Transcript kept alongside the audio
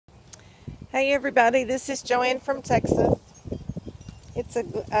Hey everybody, this is Joanne from Texas. It's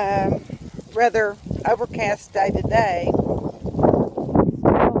a rather overcast day today. Still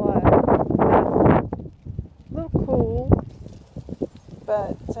a little cool,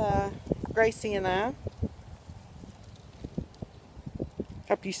 but Gracie and I,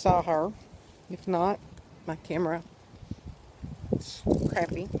 hope you saw her. If not, my camera is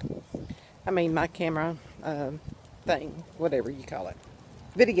crappy. I mean my camera thing, whatever you call it,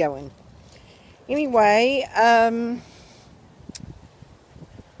 videoing. Anyway,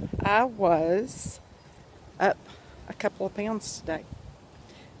 I was up a couple of pounds today.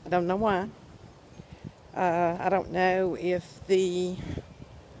 I don't know why. I don't know if the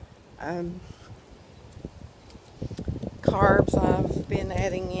carbs I've been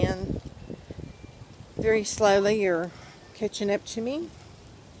adding in very slowly are catching up to me,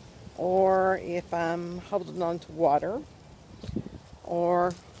 or if I'm holding on to water,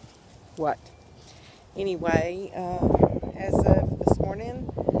 or what. Anyway, as of this morning,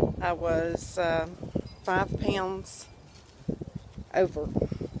 I was 5 pounds over.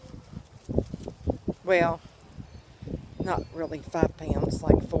 Well, not really 5 pounds,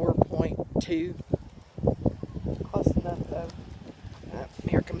 like 4.2. Close enough though.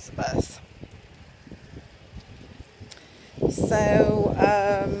 Here comes the bus. So,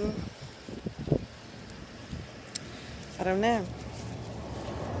 I don't know.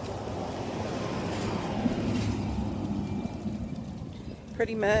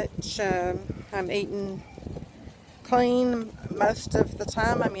 Pretty much, I'm eating clean most of the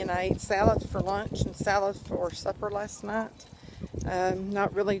time. I mean, I ate salad for lunch and salad for supper last night.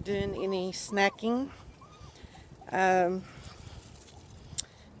 Not really doing any snacking.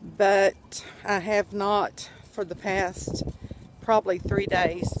 But I have not, for the past probably 3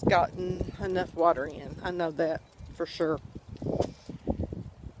 days, gotten enough water in. I know that for sure.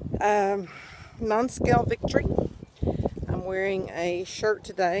 Non-scale victory. I'm wearing a shirt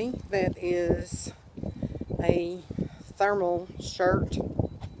today that is a thermal shirt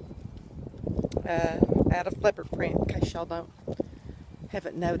out of leopard print, in case y'all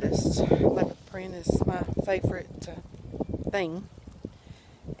haven't noticed. Leopard print is my favorite thing,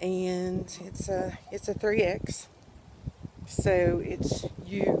 and it's a 3X, so it's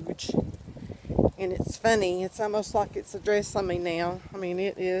huge, and it's funny. It's almost like it's a dress on me now. I mean,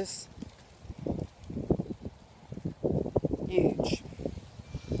 it is huge.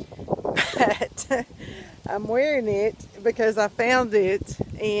 But I'm wearing it because I found it,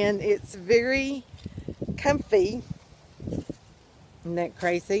 and it's very comfy. Isn't that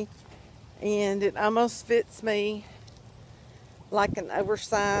crazy? And it almost fits me like an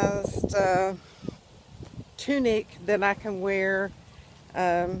oversized tunic that I can wear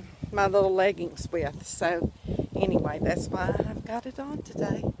my little leggings with. So anyway, that's why I've got it on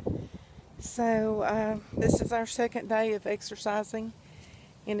today. So this is our second day of exercising,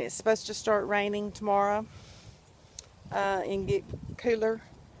 and it's supposed to start raining tomorrow and get cooler.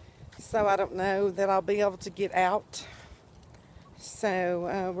 So I don't know that I'll be able to get out.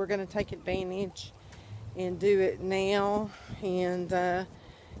 So we're going to take advantage and do it now. And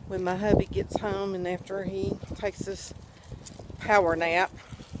when my hubby gets home and after he takes his power nap,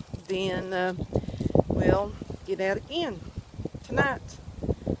 then we'll get out again tonight.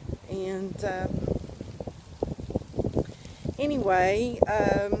 And anyway,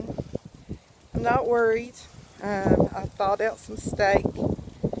 I'm not worried. I thawed out some steak,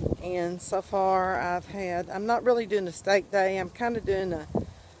 and so far I'm not really doing a steak day. I'm kind of doing a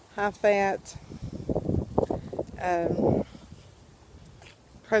high-fat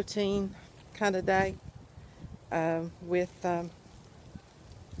protein kind of day with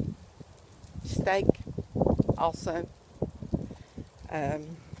steak also.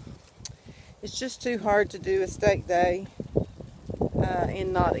 It's just too hard to do a steak day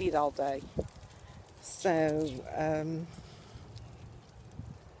and not eat all day. So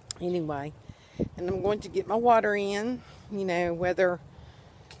anyway, and I'm going to get my water in. You know, whether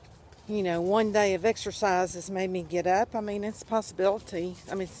one day of exercise has made me get up. I mean, it's a possibility.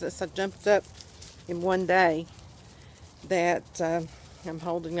 I mean, since I jumped up in one day, that I'm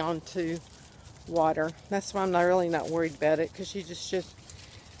holding on to water. That's why I'm really not worried about it, because you just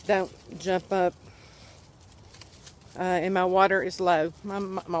don't jump up. And my water is low. My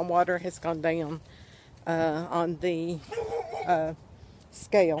water has gone down on the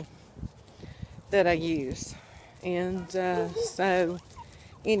scale that I use. And so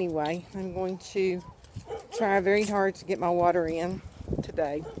anyway, I'm going to try very hard to get my water in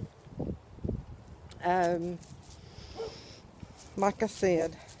today. Like I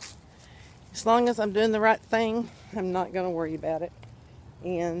said, as long as I'm doing the right thing, I'm not going to worry about it.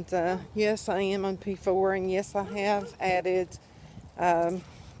 And yes, I am on P4, and yes, I have added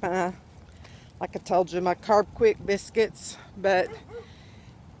my, like I told you, my Carb Quick biscuits, but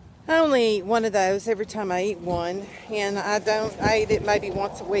I only eat one of those every time I eat one, and I eat it maybe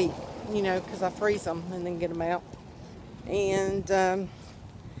once a week, because I freeze them and then get them out. And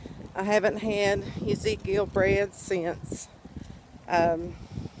I haven't had Ezekiel bread since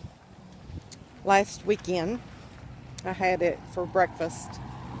last weekend. I had it for breakfast.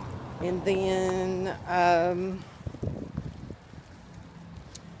 And then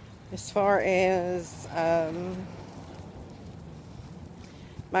as far as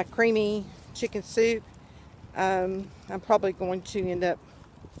my creamy chicken soup, I'm probably going to end up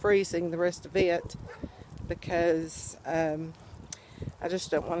freezing the rest of it, because I just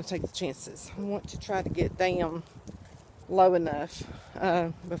don't want to take the chances. I want to try to get down low enough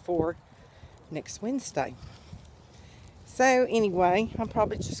before next Wednesday. So anyway, I'm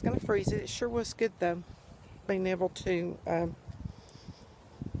probably just going to freeze it. It sure was good though, being able to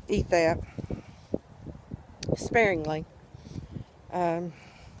eat that sparingly.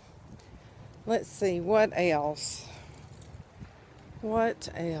 Let's see, what else? What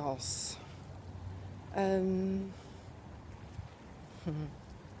else?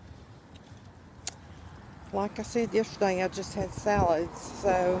 Like I said yesterday, I just had salads,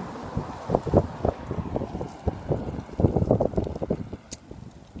 so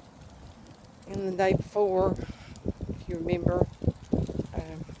and the day before, if you remember,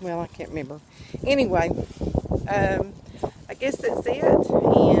 well, I can't remember. Anyway, I guess that's it, and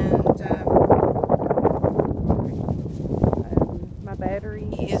my battery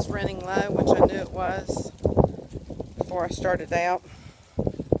is running low, which I knew it was before I started out.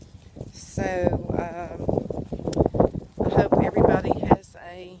 So I hope everybody has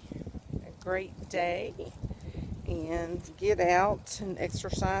a great day, and get out and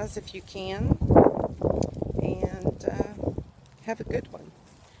exercise if you can, and have a good one.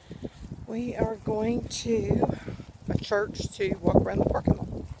 We are going to a church to walk around the parking lot.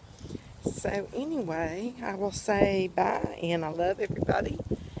 So anyway, I will say bye, and I love everybody,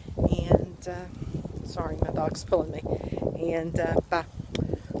 and sorry, my dog's pulling me, and bye.